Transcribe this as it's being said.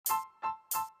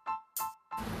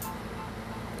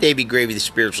Davey Gravy, the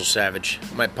Spiritual Savage.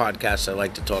 My podcast, I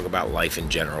like to talk about life in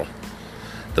general.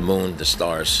 The moon, the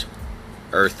stars,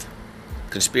 Earth,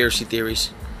 conspiracy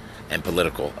theories, and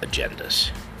political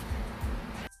agendas.